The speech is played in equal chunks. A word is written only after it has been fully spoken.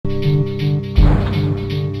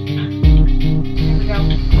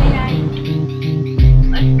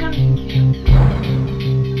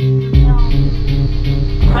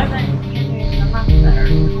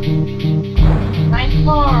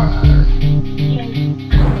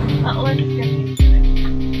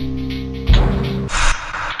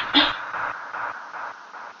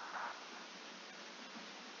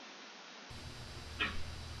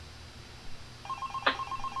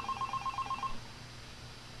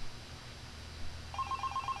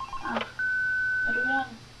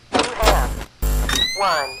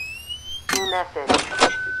1. New message.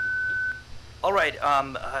 Alright,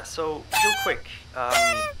 so real quick,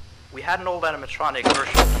 we had an old animatronic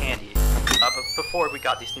version of Candy, but before we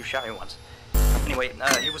got these new shiny ones. Anyway,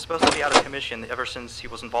 he was supposed to be out of commission ever since he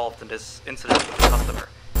was involved in this incident with a customer.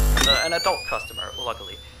 An adult customer,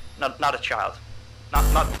 luckily. Not a child. Not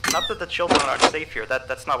that the children aren't safe here,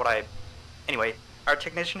 that's not what I... Anyway, our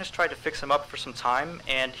technician has tried to fix him up for some time,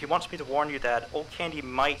 and he wants me to warn you that old Candy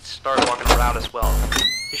might start walking around as well.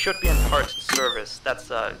 He should be in parts and service.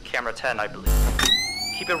 That's camera 10, I believe.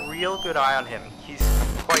 Keep a real good eye on him. He's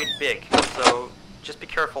quite big, so just be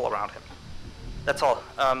careful around him. That's all.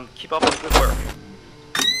 Keep up with the good work.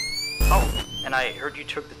 Oh, and I heard you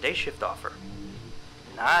took the day shift offer.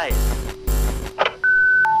 Nice.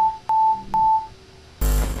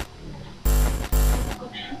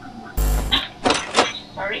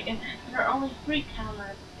 Sorry, and there are only 3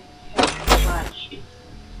 cameras that you can watch. It's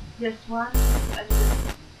this one and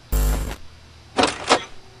this.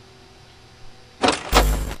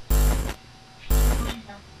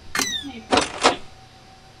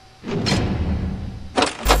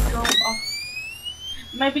 Go off.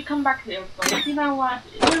 Maybe come back to the airport. You know what?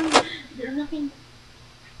 There's nothing.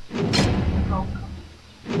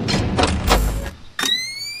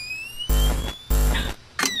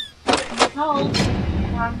 Oh,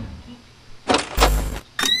 come.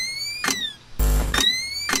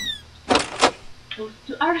 Those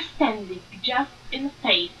 2 are standing just in the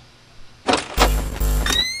face.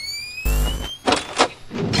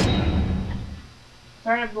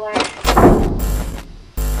 Very blank.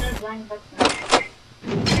 Very blank, but I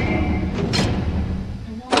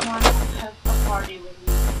don't want to have a party with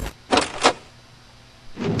you.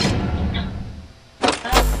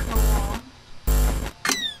 Let's go on.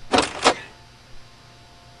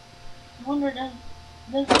 I wonder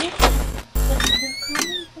does this the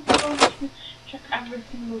coming supposed to check every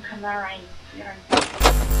single camera in here?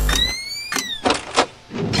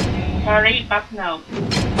 Sorry, but no.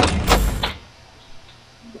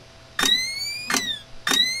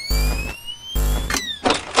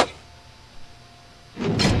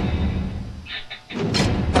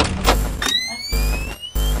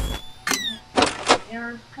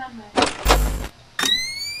 Error's coming.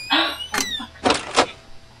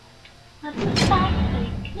 What the fuck?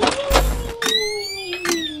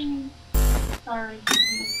 Sorry.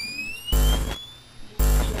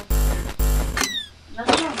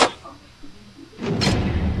 That's not my fault.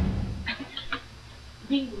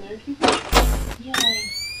 Being weird. Yay.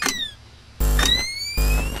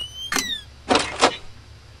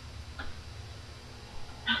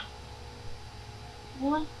 I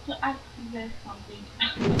want to ask you guys something.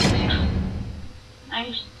 I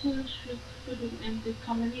still should put it in the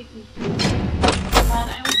community, but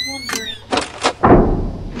I was wondering.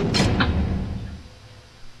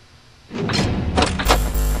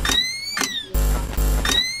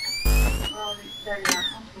 Oh, there you are.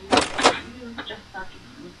 Okay. You just started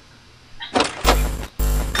me.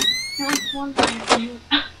 I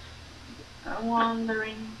was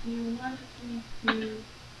wondering, do you want me to...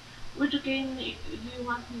 Which game do you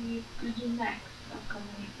want me to do next on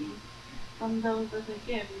community? From those that I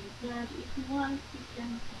gave you, but if you want, you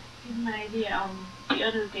can give me an idea on the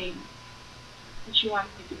other game that you want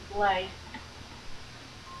me to play.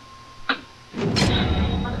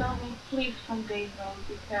 But only please from day zone,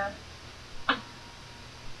 because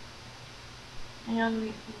I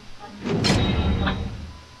only think from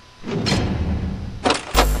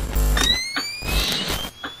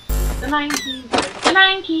the 90s, there's the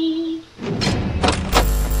 90s!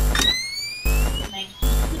 The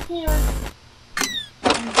 90s is here.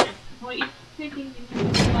 And this boy is sitting in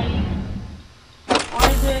his place. Why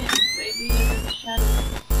this baby is in the shadow?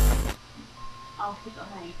 I'll put on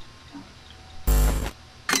it.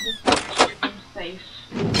 Just to keep him safe.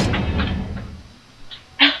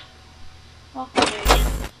 Okay.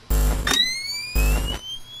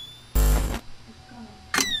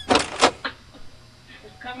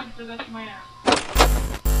 It's coming to get my ass.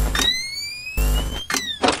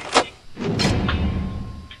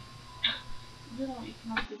 You know, it's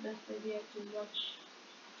not the best idea to watch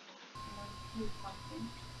do something.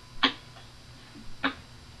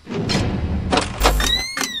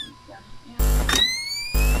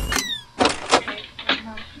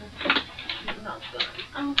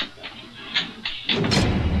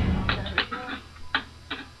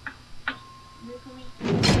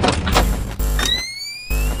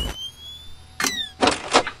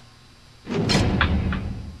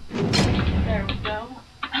 There we go.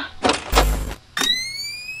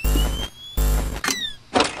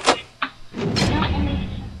 Now only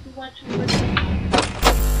have to watch over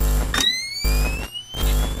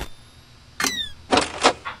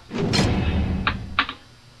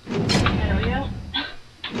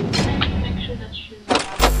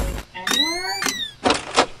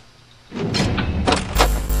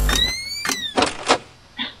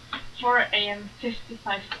am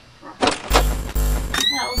 55 from.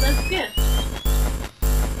 Well, that's good.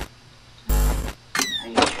 I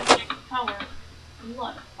have power, a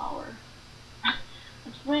lot of power.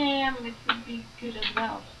 At 3 AM it would be good as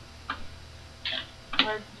well.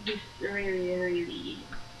 Let's be really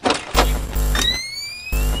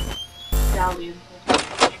valiant.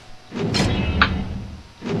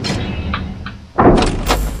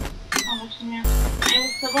 Oh, what's here? I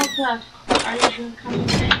was about to ask, are you going to come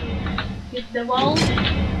to hit the wall?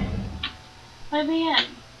 5 AM.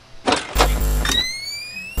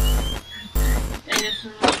 I just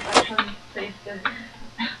actually space the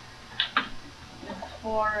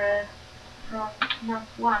for from not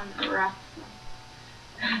one rat.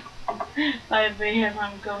 5 AM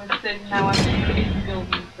I'm going to say now I'm it's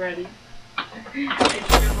golden Freddy. I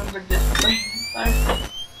just remember this place.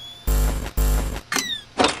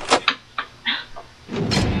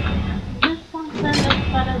 This song sounds like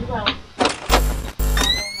fun as well. I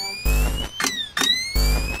don't know.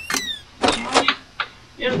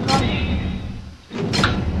 You're coming.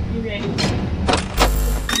 Maybe I can.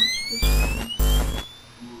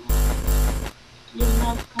 You're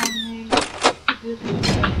not coming this way.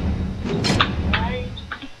 Right?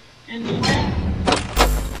 And where?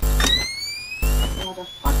 What the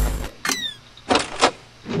fuck?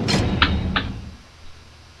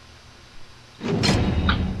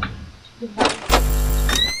 Goodbye.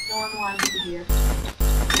 No one wants to hear.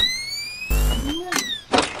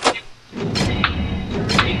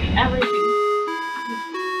 Everything.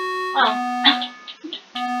 Well.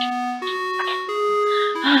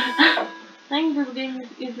 Playing this game is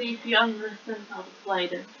easy if you understand how to play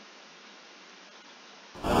it.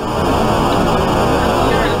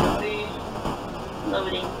 Here is the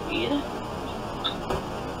loading speed.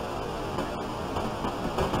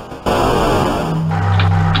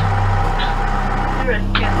 Here is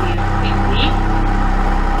Candy PC.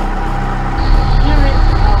 Here is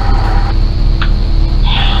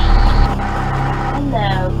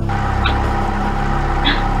hello.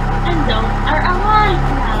 And those are alive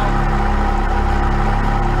now.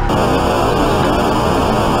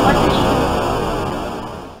 What did you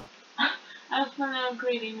I was not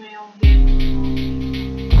upgrading my own game.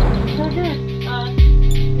 So this,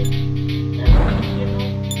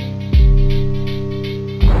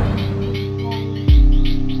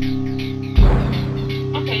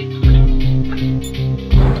 okay.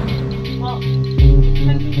 Well,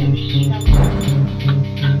 let me finish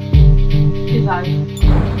his eyes.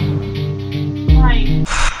 Right.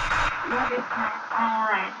 What is that?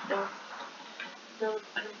 Alright, those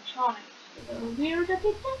electronics. Where the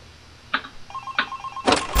pizza?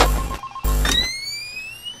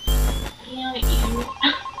 Yeah, you.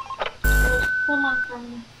 There's someone from.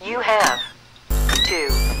 You have 2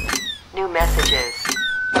 new messages.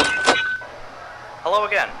 Hello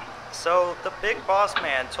again. So, the big boss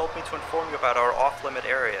man told me to inform you about our off-limit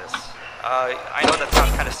areas. I know that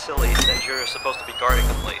sounds kind of silly since you're supposed to be guarding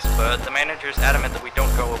the place, but the manager's adamant that we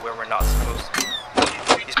don't go where we're not supposed to.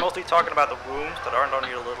 He's mostly talking about the rooms that aren't on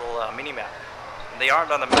your little mini-map. They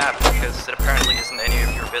aren't on the map because it apparently isn't any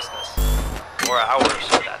of your business. Or ours,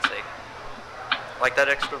 for that sake. Like that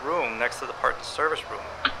extra room next to the parts service room.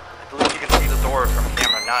 I believe you can see the door from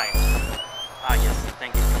camera 9. Ah yes,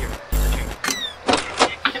 thank you. Here, keep the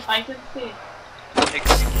change. If I could see it.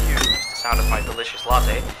 Excuse the sound of my delicious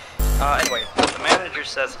latte. Anyway, the manager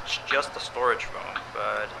says it's just a storage room,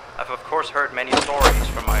 but I've of course heard many stories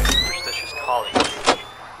from my superstitious colleagues.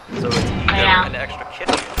 So it's either an extra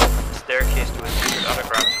kitchen, a staircase to a secret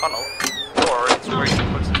underground tunnel, or it's where he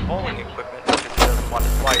puts his bowling equipment because he doesn't want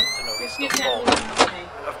his wife to know he's still bowling.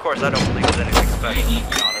 Of course, I don't believe it's anything special, to be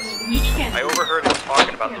honest. I overheard him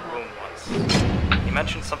talking about the room once. He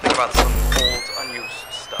mentioned something about some old, unused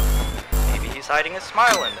stuff. Maybe he's hiding a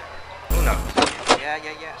smile in there. Who knows? Yeah.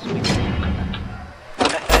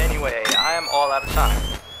 Anyway, I am all out of time.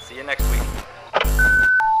 See you next week.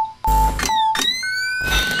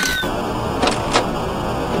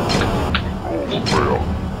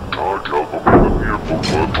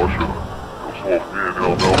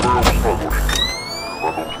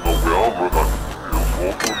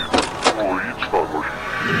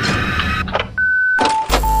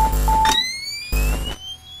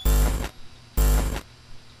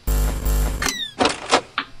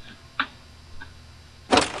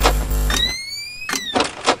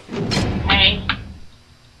 Hey,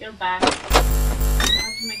 you're back. I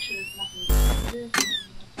have to make sure there's nothing.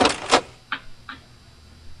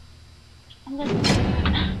 I'm going to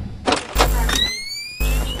checking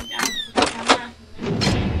out the camera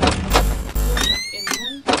and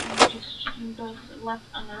just those left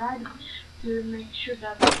on the right. to make sure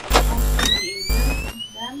that Candy isn't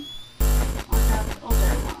them or that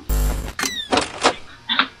other one.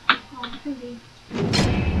 Oh, Cindy.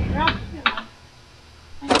 Rock, you know.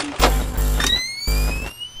 Thank you very much.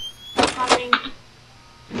 Coming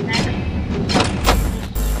next, just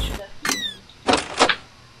to make sure that you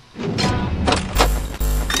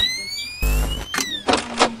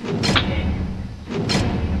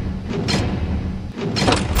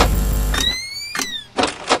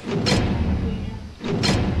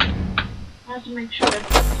I have to make sure that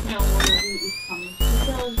no one of you is coming to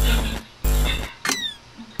those games.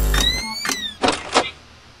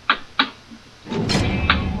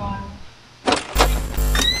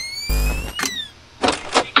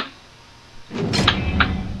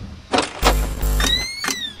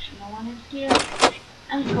 No one is here.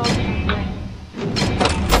 And go somewhere.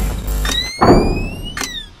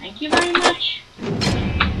 Thank you very much.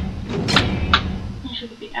 I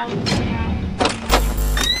should be out now.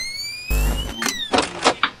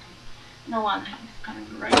 No one is coming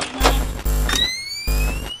right now.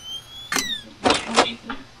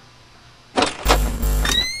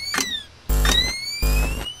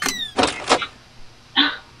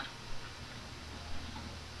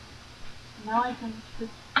 Now I can sit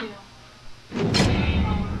still.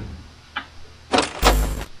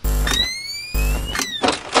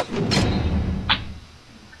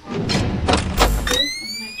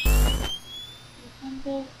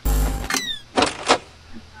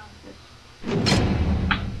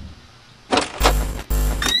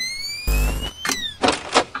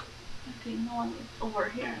 Okay, no one is over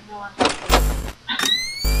here. No one.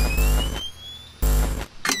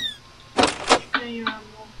 Okay, you're mostly.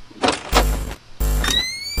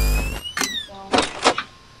 So,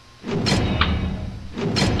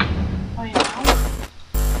 right now.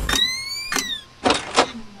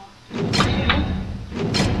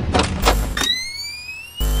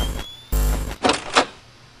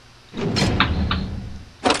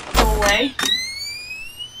 Go away.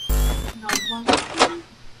 Not one.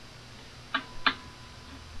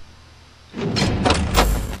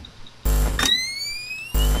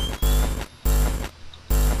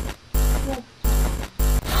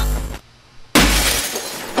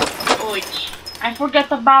 I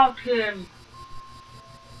forgot about him.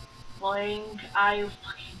 Playing I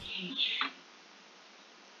fucking cage.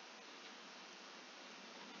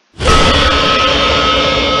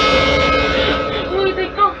 Wait, I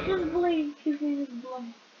got his Blaine. His name is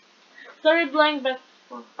Blaine. Sorry, Blaine, but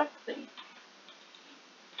for fuck's sake.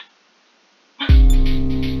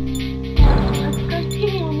 Let's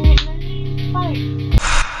continue. Maybe 5.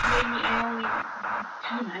 Maybe I only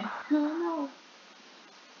 2 nights. Who knows?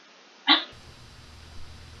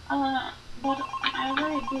 But I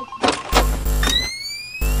already did.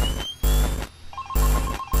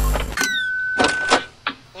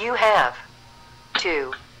 You have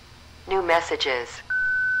 2 new messages.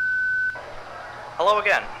 Hello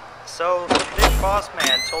again. So, the big boss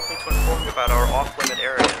man told me to inform you about our off-limit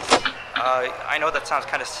areas. I know that sounds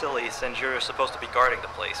kind of silly since you're supposed to be guarding the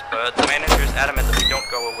place, but the manager is adamant that we don't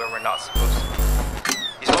go where we're not supposed to be.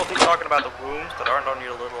 He's mostly talking about the rooms that aren't on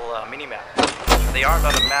your little mini-map. They aren't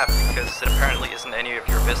on a map because it apparently isn't any of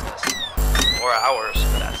your business. Or ours,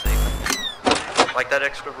 for that sake. Like that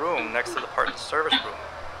extra room next to the part service room.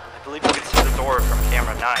 I believe you can see the door from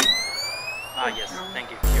camera 9. Ah, yes,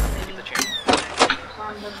 thank you. Here, keep the change.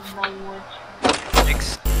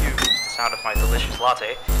 Excuse the sound of my delicious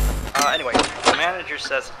latte. Anyway, the manager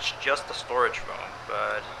says it's just a storage room,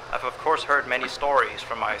 but I've of course heard many stories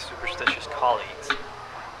from my superstitious colleagues.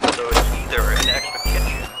 So it's either an extra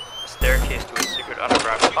kitchen, a staircase to a secret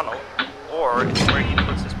underground tunnel, or it's where he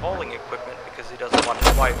puts his bowling equipment because he doesn't want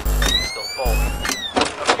his wife to know he's still bowling.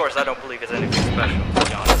 Of course, I don't believe it's anything special, to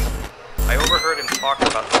be honest. I overheard him talking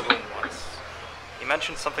about the room once. He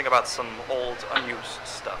mentioned something about some old, unused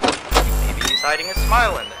stuff. Maybe he's hiding a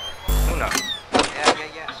smile in there. Who knows?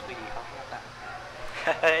 Yeah, sweetie, how about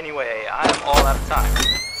that? Anyway, I'm all out of time.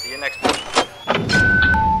 See you next week.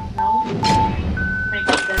 No. Make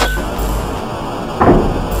that shot.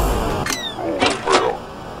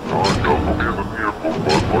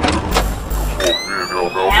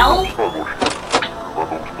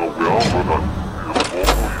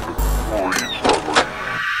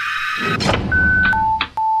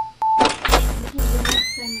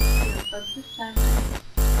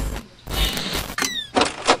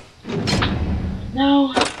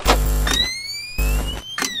 No.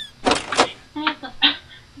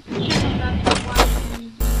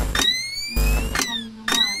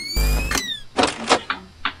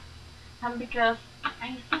 Because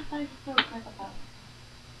I sometimes forget about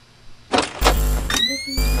just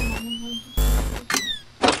in a moment, I'm going to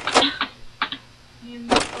him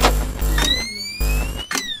for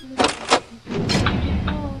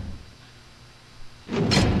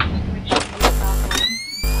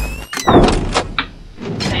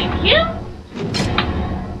thank you.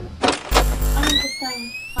 I mean, this time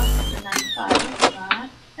faster than I thought, but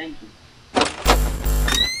thank you.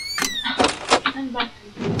 And back to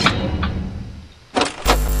you.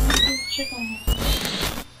 Let's check on him.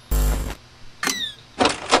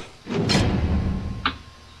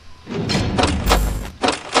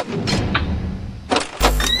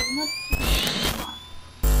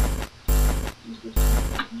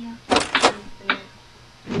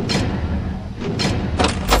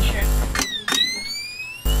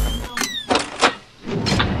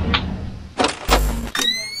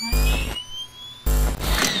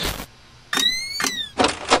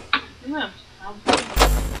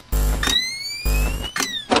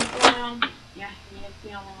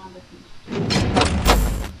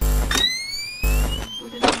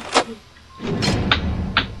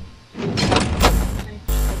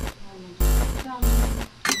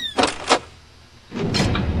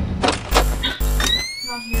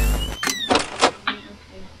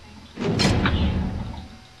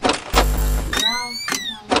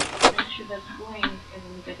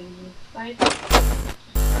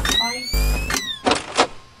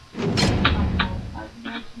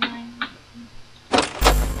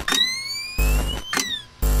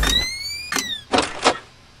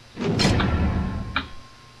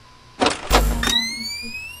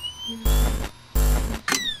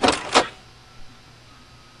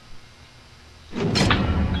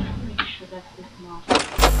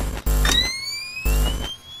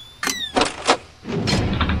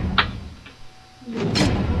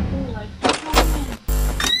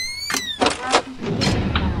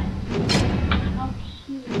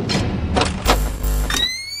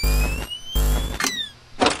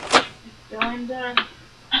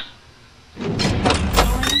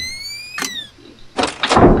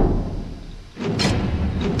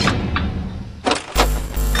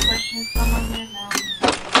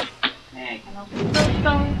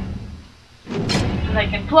 I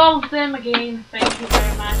can close them again. Thank you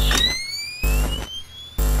very much.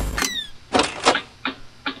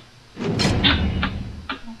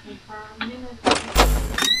 Okay, for a minute.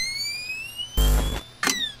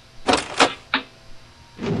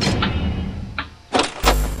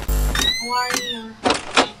 How are you?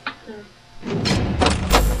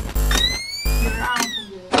 You're out of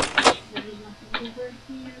here. There is nothing over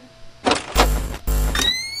here.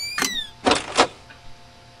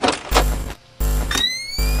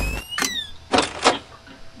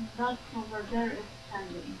 That over there is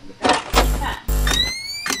standing with that fan.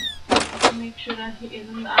 To make sure that he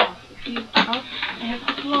isn't out. If he's out, I have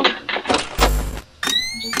to close it.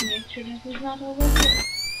 Just make sure that he's not over here.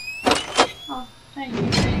 Oh, thank you.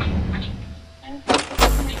 I'm so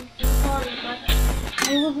sorry, but I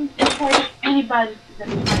wasn't in part of anybody at that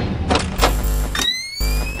time.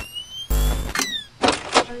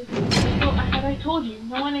 I told you,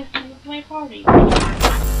 no one is in my party.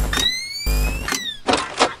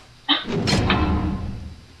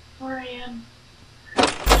 Where I am.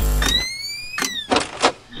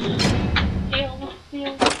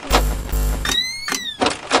 Still.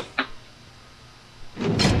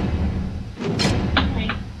 Okay,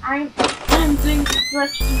 I'm doing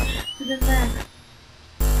stretch to the neck.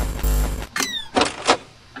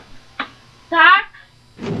 Tak?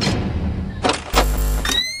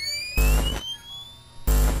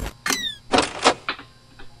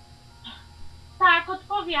 Tak,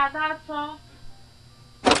 odpowiada, co?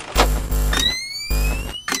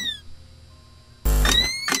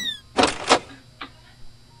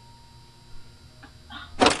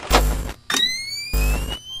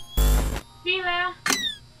 Chwilę.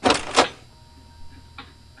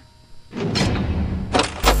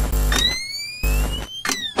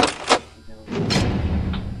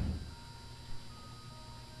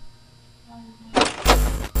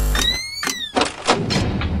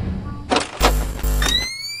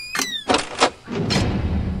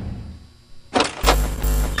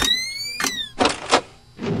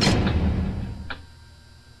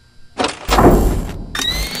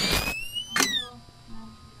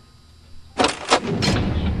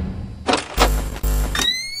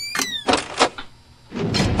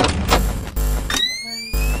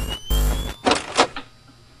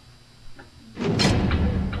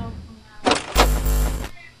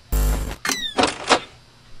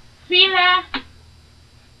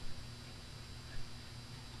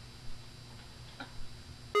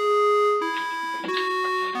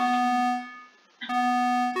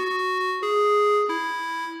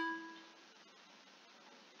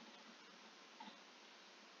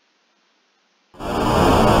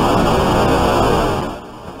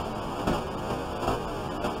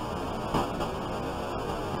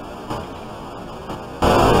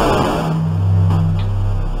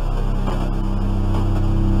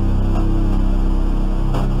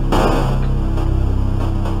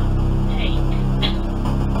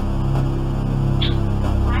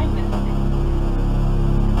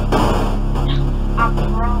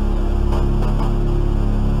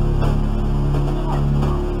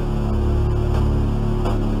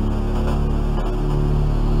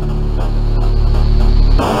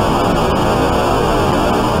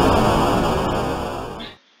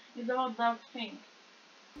 other thing.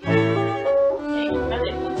 Okay, but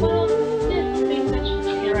it's one of this thing that you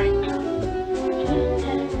see right now. Just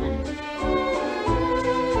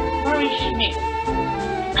very schmick.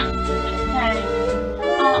 Okay.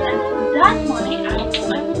 And for that money, I will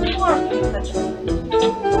spend more things that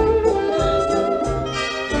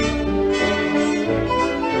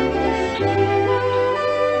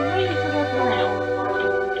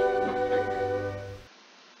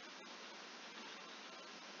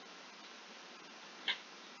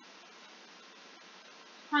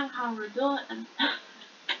how we do it and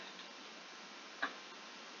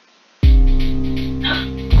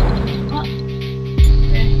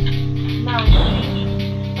okay. Now it's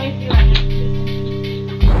changed. Maybe like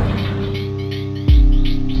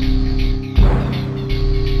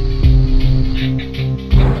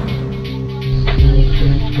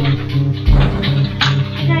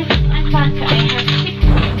hey guys, I'm back. I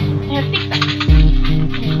have TikTok.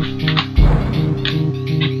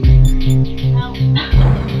 Now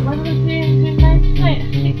what was the nice place?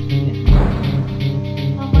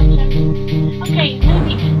 How much okay,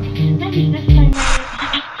 maybe this time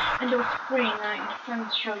I do screen I can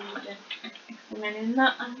show you the experiment.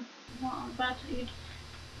 Not but it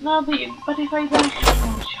no but if I don't I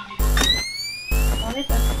won't show you. Sorry,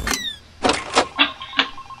 but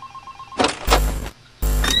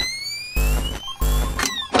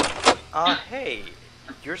Hey,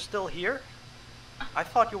 you're still here? I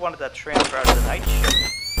thought you wanted that transfer out of the night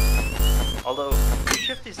shift. Although, your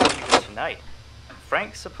shift isn't even tonight.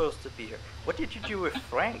 Frank's supposed to be here. What did you do with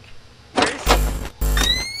Frank? Where is he?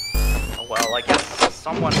 Oh, well, I guess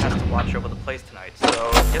someone has to watch over the place tonight,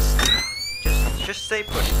 so just stay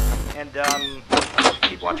put. And,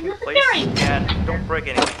 keep watching the place, and don't break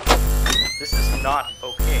anything. This is not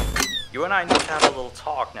okay. You and I need to have a little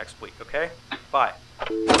talk next week, okay? Bye.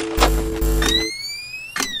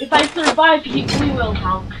 If I survive, we will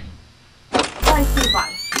talk. If I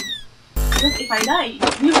survive. Because if I die,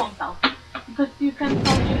 we won't talk. Because you can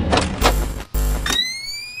talk to them.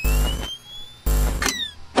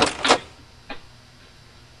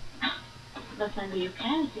 But maybe you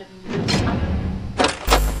can give me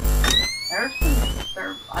everything.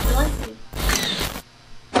 I like it.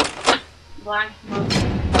 Blank smoke.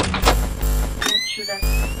 Make sure that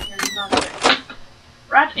there's not there.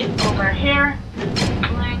 Rat is over here.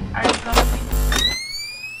 Blank, are you coming?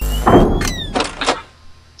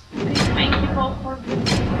 Okay, thank you both for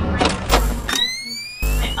visiting my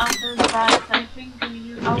other brides. I think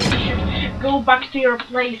you all should go back to your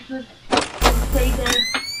places and stay there.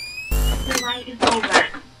 The night is over.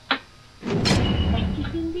 Thank you,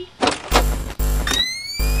 Cindy.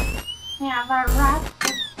 We have a rat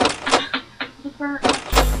that's super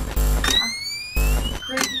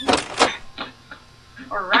creepy.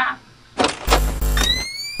 Or rat.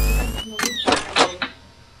 Depends on which animal.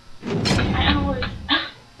 I always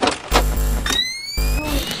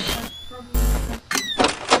have problems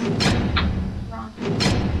wrong.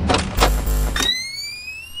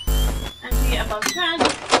 And see about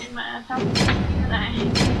rats in my account that I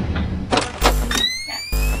hate cats.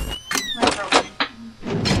 My problem.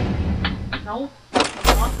 No, it's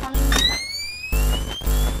not coming inside.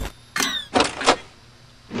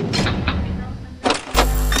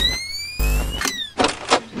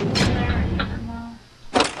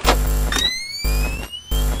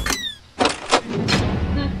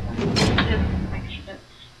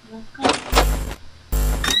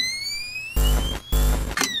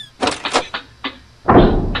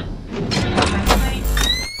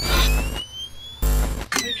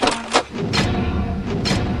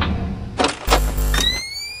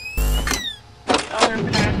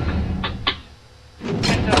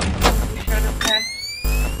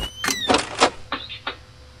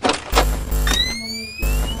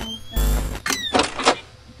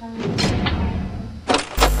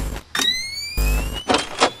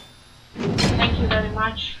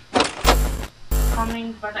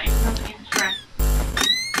 But I'm not interested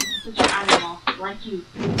in such animals like you.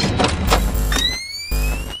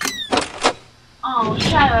 Oh,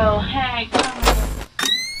 Shadow, hey, come on.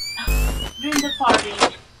 Join the party.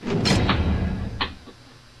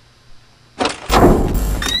 I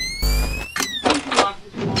think you love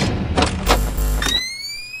this one.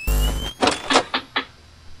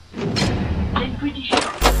 I'm pretty sure you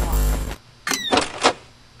want.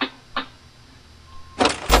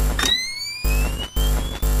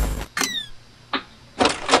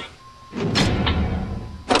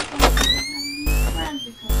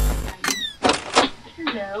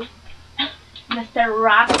 Hello, Mr.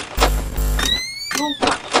 Rat. Don't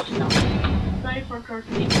touch yourself. Sorry for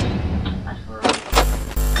cursing. Not for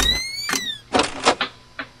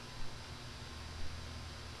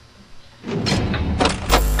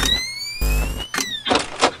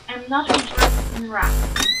rat.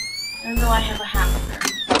 Even though I have a hamster.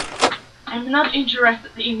 I'm not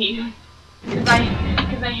interested in you. Because I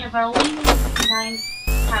have a really nice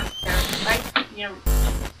hamster right here.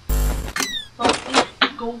 So please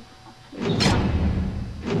go yourself.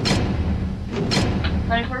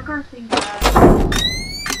 Sorry for cursing, but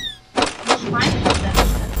it's nice of them that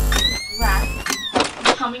this rat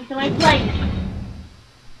is coming to my place.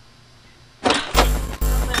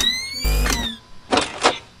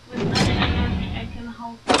 With nothing I can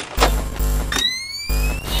help.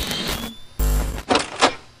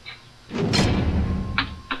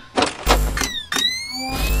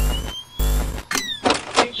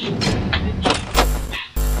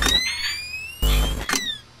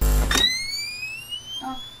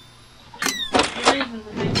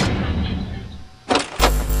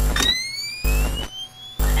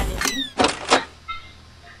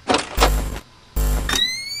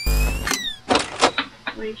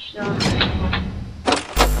 Reach the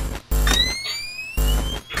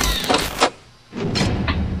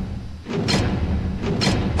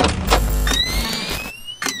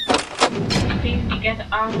please get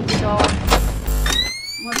out of the door.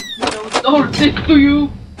 What did those doors did to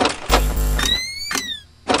you?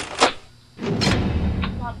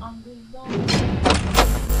 Not on this door. Not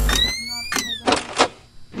on the door.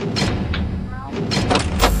 Now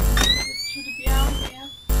it should be out, yeah.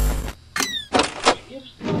 You're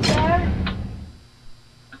still there?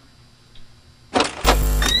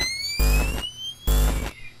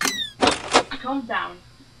 Calm down.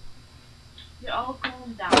 You all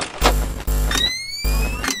calm down. For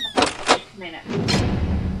 1 minute. This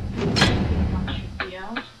one should be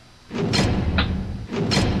out.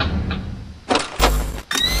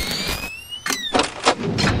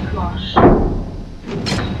 Gosh.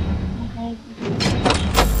 Okay.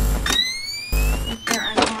 Is there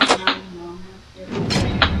any more? No.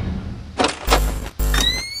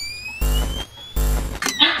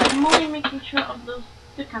 I'm only making sure of the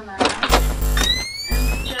camera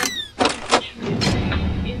and just making sure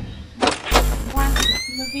if one is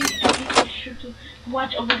moving and making sure to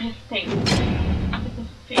watch over his face. Because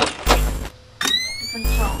face to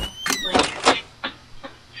control. Like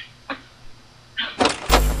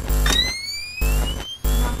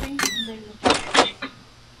nothing, then just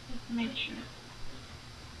make sure.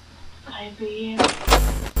 I be.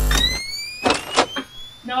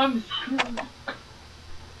 No, I'm screwed.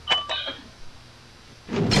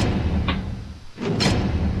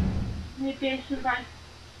 Maybe I survive.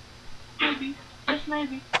 Maybe. Just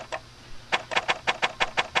maybe.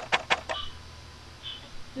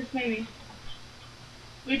 Just maybe.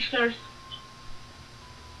 Which first?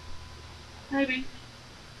 Maybe.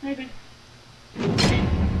 Maybe.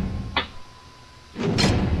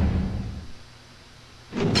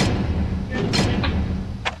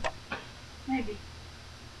 Maybe.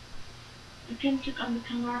 You can check on the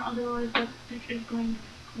camera, otherwise that picture is going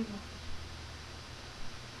to go.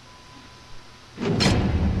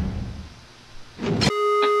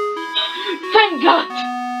 Thank God!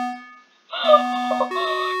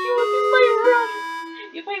 He was in my run!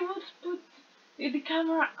 If I would put the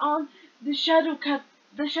camera on, the shadow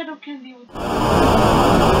candy would. Thank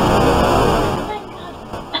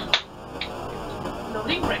God!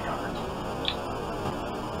 Loading record.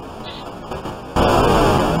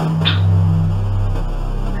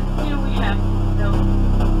 And here we have the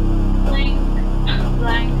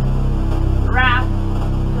blank wrap.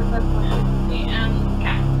 So that's what I see, and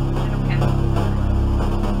cat. Shadow candy.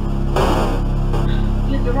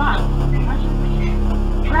 Here's the rat.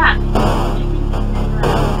 Rat.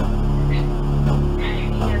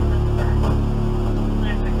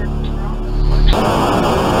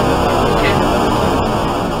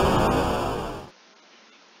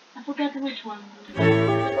 I forgot which one.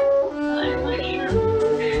 I'm not sure.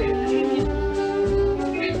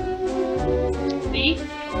 See?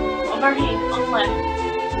 Over here, on left.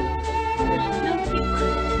 There's still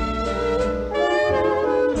secret.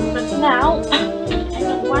 But now, I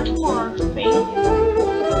got one more thing.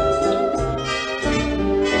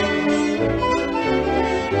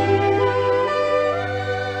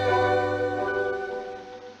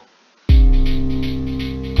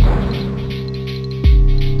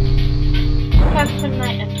 Custom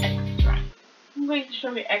night and extra. I'm going to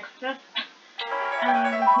show you extras.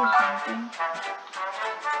 And here's something.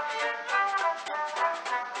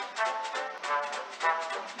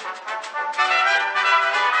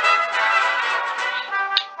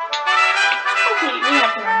 Okay, we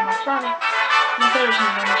have the animatronic. There's no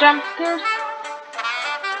jump scares.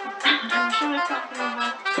 I'm sure it's something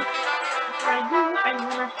that if I do, I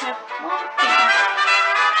wanna have one thing.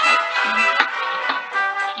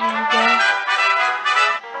 There you go.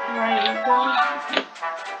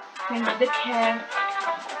 And the cat.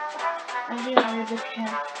 I really the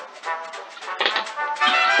cat.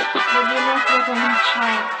 But you know what I'm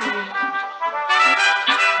trying to do.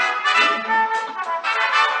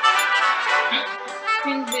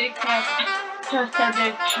 Think the cat just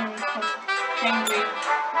addiction from penguin,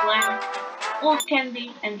 lamb, old candy,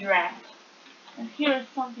 and rat. And here is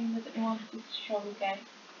something that I wanted to show you guys.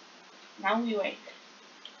 Now we wait.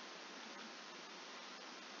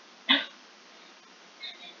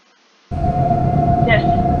 Yes.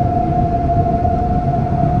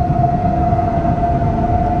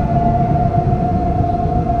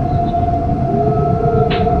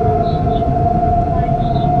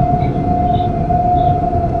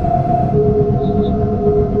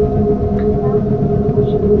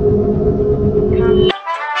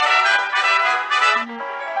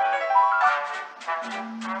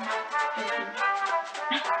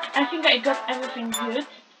 I think I got everything good.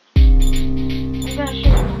 I'm gonna show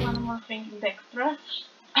you one more thing in the extras.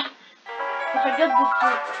 If I get this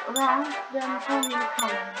wrong, then tell me in the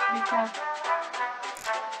comments, because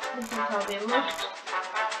this is how they look.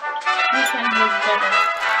 You can look better.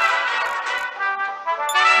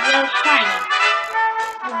 They are shiny.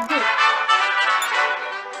 It's good.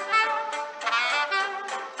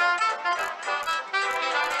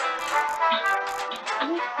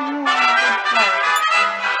 This new one is flowers.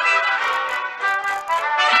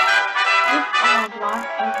 This old one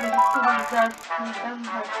is the student that doesn't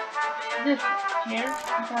have this here. It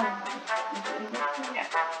doesn't have this yet.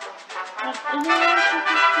 But it is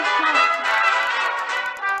this flower.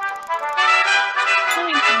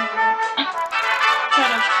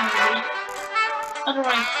 Product candy.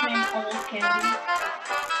 Otherwise named old candy.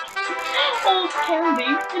 Old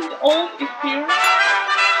candy? And old is here?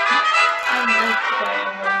 And this guy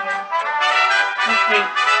over here. The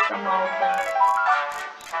face from all of them.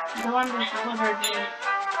 The one that's glittered in.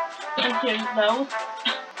 And here's those.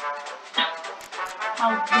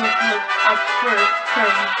 How this looks at first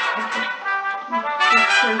turn. This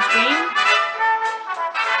first game.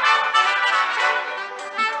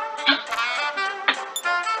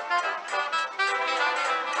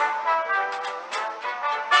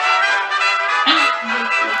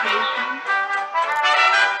 This location.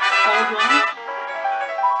 Old one.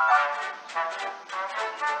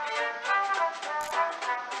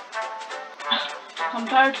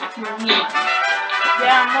 Compared to the new ones, they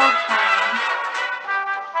are more shiny.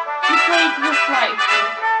 You play it with slices,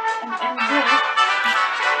 and this,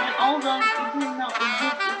 and all those, you don't know if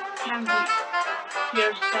this can be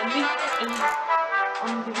here standing or is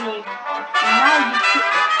on the grading part. And now you put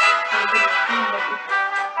it, and you can see that it's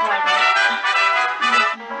like that.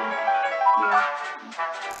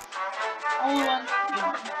 Old one, new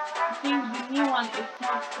one. I think the new one is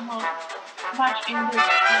not much in this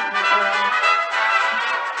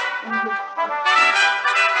in this part.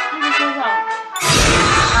 Here we go.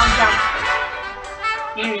 Now jump.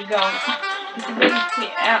 Here we go. If you didn't see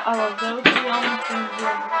all of those, we only see the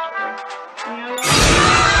here we go.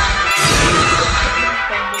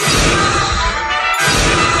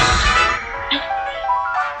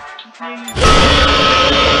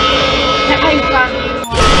 I found you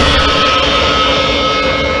one.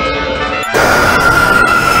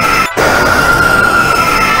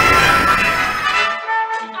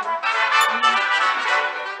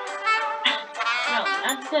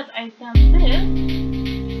 I've done this,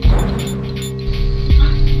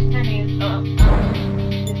 and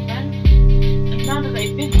it's different. And now that I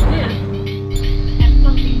did this, I'm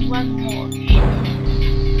something one more.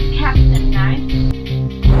 Captain Knight.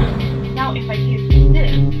 Now if I give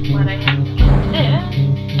this, what I have to give this,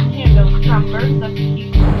 here goes numbers that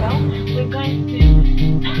keep go. We're going to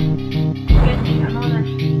get another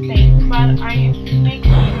thing, but I have to make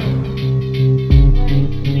sure.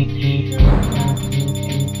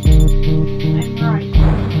 Right.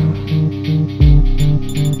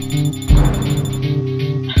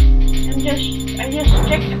 I just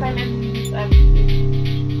check if I'm in this episode.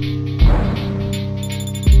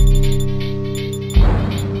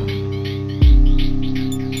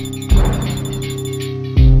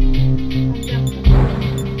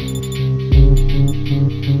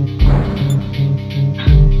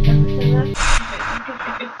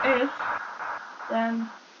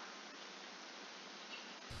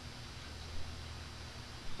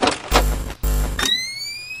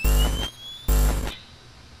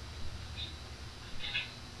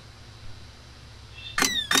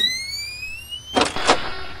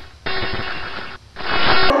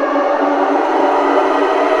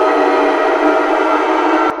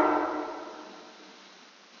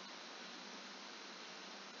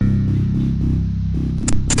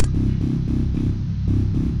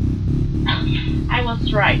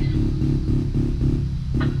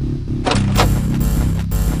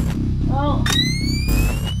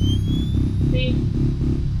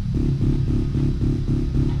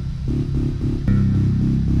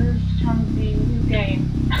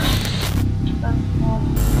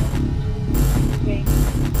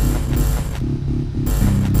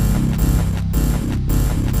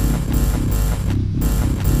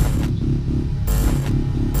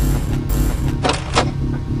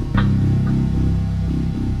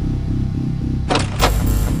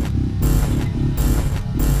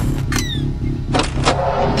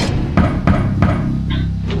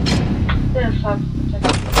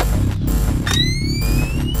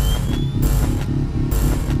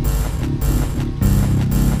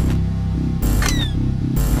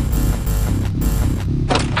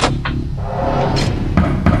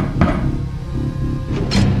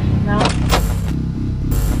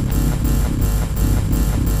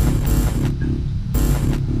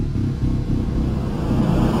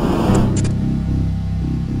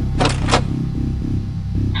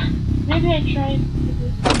 Maybe I tried to do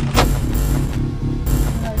something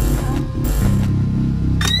like that.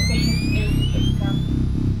 Okay, he's done.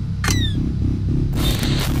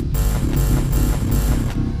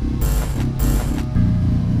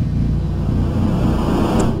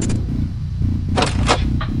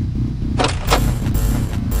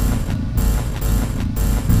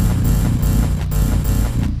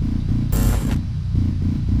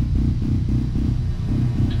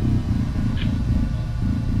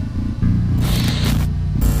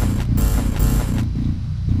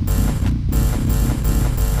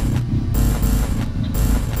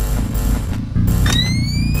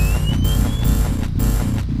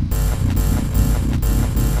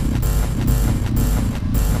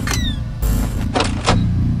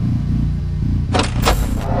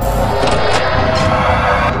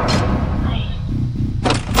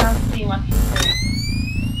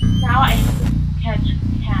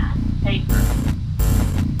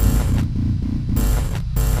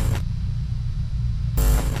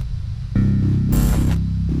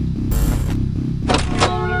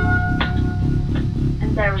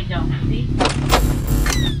 There we go. See?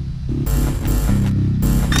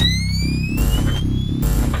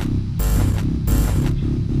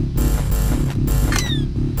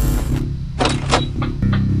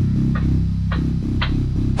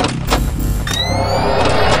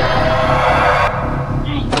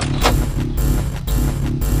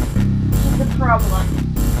 This is the problem.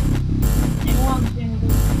 Everyone's doing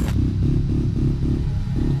this.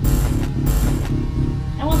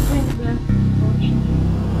 Everyone's doing this.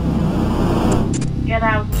 Get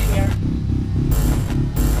out of here.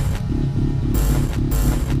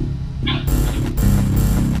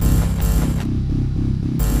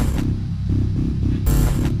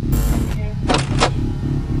 Okay.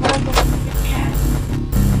 Where's the cat?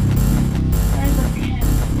 Where's the cat?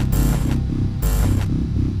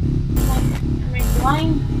 Am I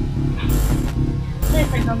blind? What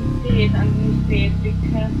if I don't see it and you see it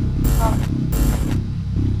because it's hot?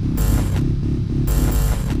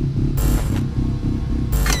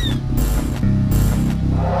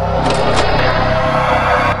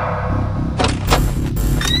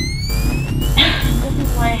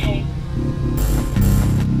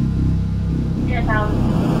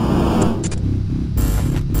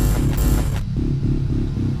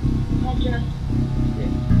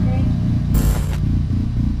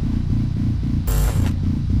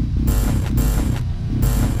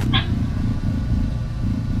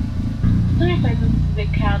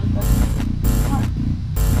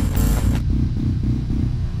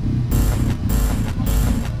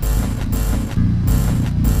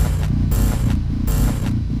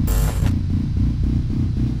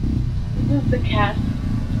 The cat.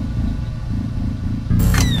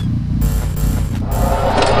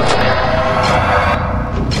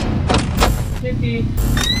 Maybe.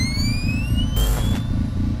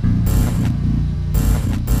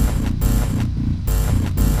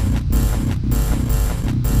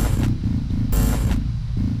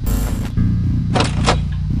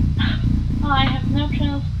 Oh, I have no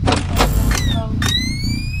chance.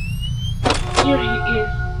 Here he is.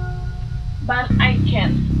 But I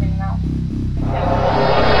can't right now.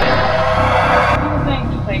 I'm going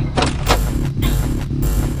to fix.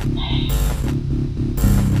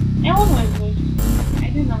 I always lose. I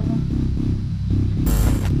do not know.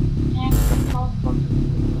 I have to call for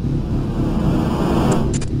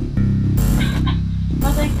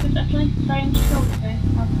but I could at least try and show you guys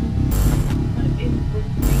something. What is this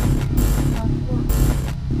thing? Not good.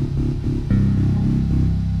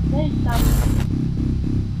 There is something.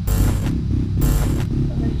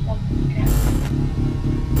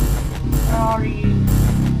 Where are you?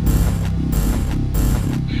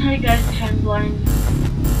 Sorry guys, I'm blind.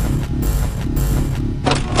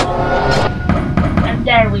 And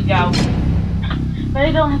there we go. But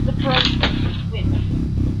I don't have the process with me.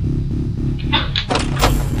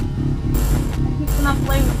 You cannot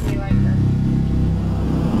play with me like that.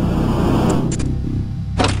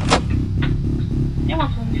 I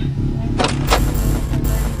want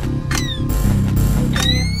to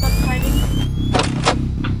stop fighting.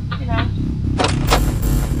 You know.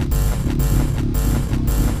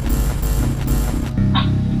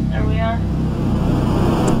 There we are.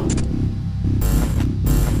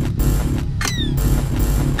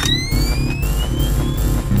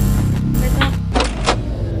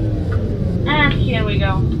 And here we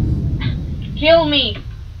go. Kill me!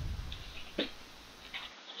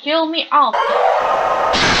 Kill me off!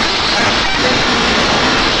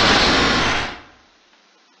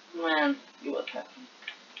 Man, see what's happening.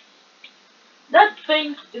 That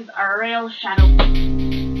thing is a real shadow.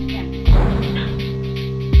 Yeah.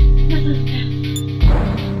 This is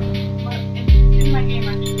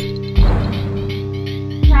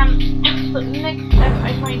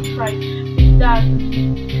might try with that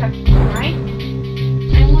custom, right?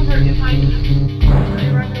 I wonder if I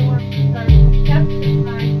rather want to start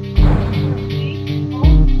customized or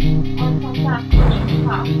from that which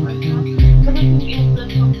path right now. Everything is the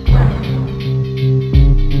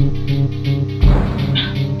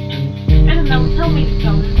I don't know, tell me the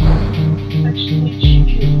colors. Which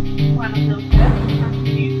you one of those tests and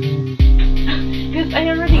you. Because I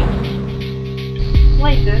already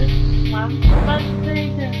played this one, but they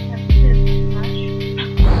didn't have this much.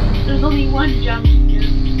 There's only one jump scare,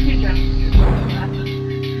 two jump scares.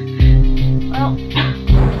 Well,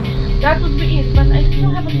 that would be it, but I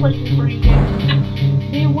still have a question for you guys.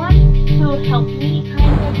 Do you want to help me? I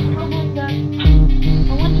have a problem that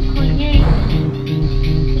I want to create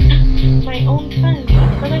my own family,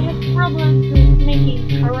 but I have problems with making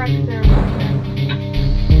characters and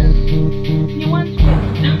you want to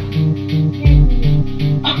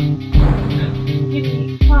give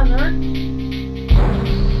me honor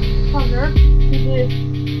to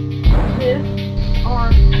this or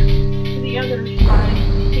to the other side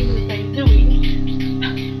thing that I'm doing,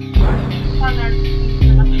 honor to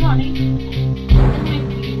electronic, and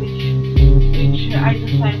maybe which I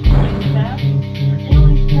decide to do that. I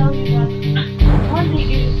always tell you that one thing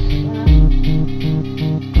is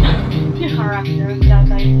two characters that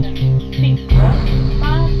I can think of,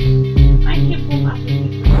 but I keep them as a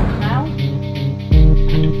secret for now.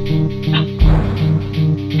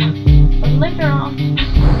 But later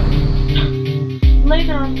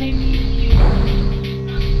on maybe if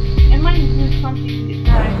I might do something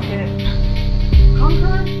that I could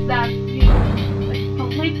conquer, that you like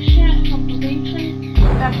completion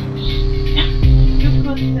that you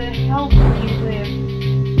could help me with.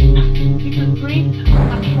 You could create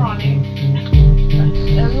animatronics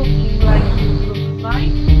looking like you look like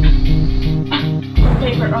on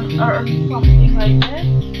paper or something like this.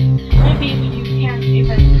 Maybe if you can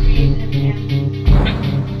even create it in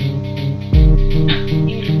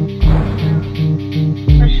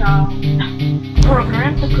special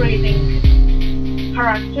program for creating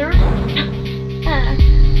characters. And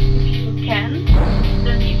if you can,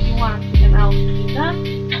 then if you want, you can also do that.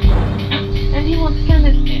 And you want to send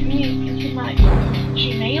it into my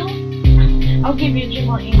Gmail. I'll give you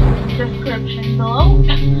Gmail in the description below.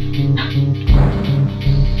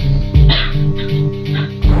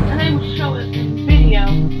 And I will show it in video.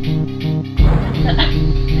 And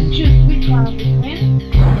choose which one of these wins.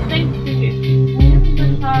 And thanks to you, win the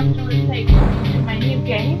character will take in my new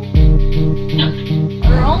game.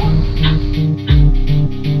 Roll.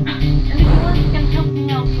 And if you want, you can help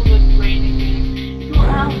me also with grading it. It will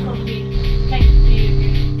also be thanks to you.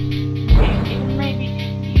 Even maybe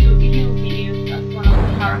you'll be used as one of the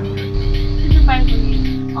characters. This is finally,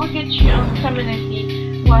 I'll get you on community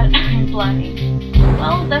what I'm planning.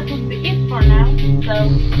 Well, that would be it for now. So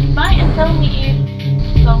bye and tell me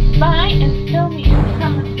if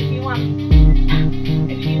comments if you want.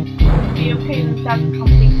 If you would be okay with that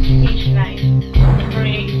complication I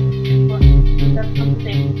create. That's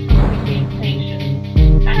something complication.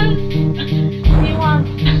 And if you want,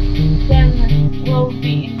 then will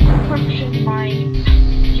be in the description my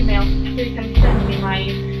Gmail,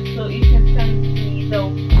 so you can send me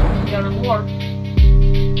your rewards